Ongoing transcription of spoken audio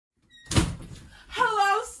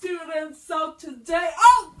students, so today,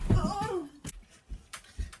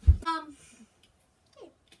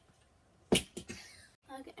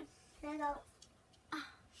 okay. There you go.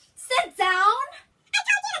 Sit down. I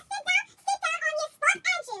told you to sit down. Sit down on your spot,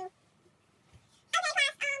 Andrew. Okay,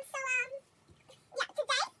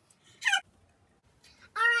 class. Yeah, today.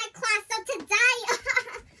 All right, class. So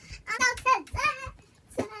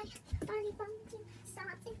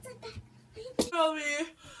today, we'll be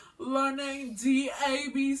learning the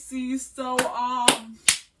ABC. So,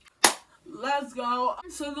 let's go.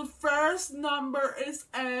 So the first number is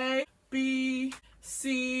A, B,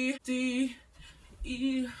 C, D,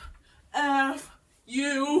 E, F,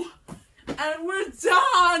 U, and we're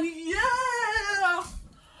done. Yeah.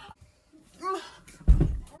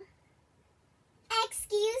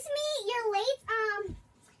 Excuse me, you're late.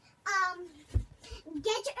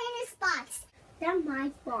 Get your inner spots. They're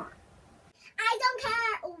my fault. I don't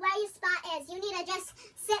care where your spot is. You need to just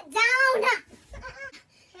sit down.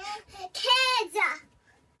 Kids.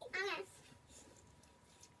 Okay.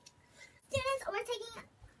 Students, we're taking.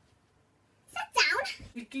 Sit down.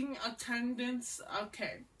 Taking attendance.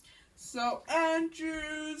 Okay. So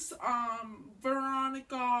Andrews,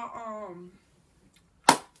 Veronica,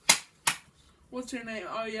 what's her name?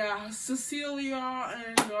 Oh yeah, Cecilia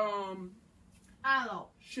and Hello.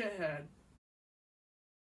 Shithead.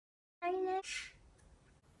 My name.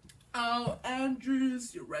 Oh,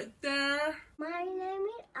 Andrews, you're right there. My name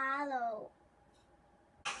is Aloe.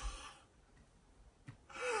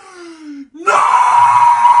 No!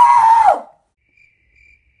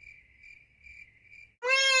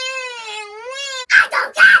 I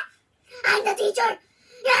don't care. I'm the teacher.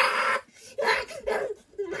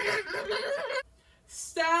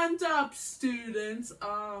 Stand up, students.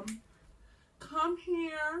 Come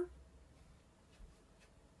here.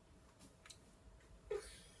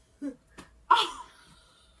 Oh.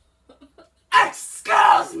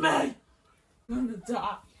 Excuse me! I'm gonna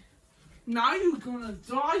die. Now you're gonna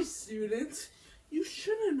die, students. You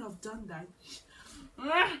shouldn't have done that.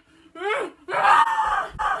 What?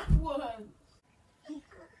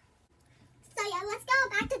 So yeah, let's go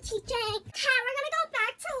back to teaching. Okay, we're gonna go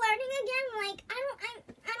back to learning again. Like I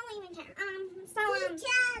don't even care.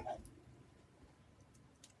 Teacher.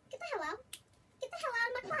 Get the hell out. Get the hell out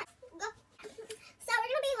of my class. Go. So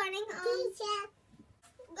we're gonna be learning. Teacher.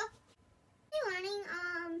 Go. We're learning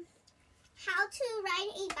how to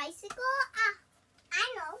ride a bicycle. I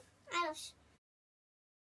know.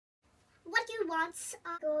 What do you want?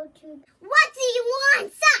 Go to. What do you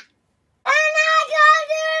want? And I go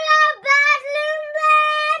to the bathroom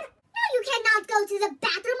then. No, you cannot go to the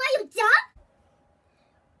bathroom. Are you dumb?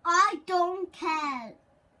 I don't care.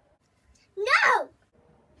 No!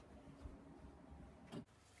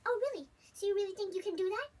 Oh, really? So you really think you can do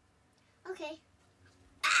that? Okay.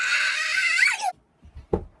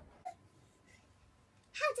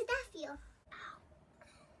 How did that feel?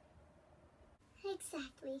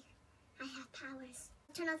 Exactly. I have powers.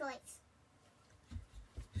 Turn off the lights.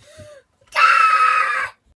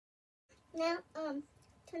 Now,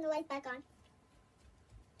 turn the light back on.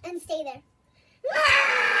 And stay there.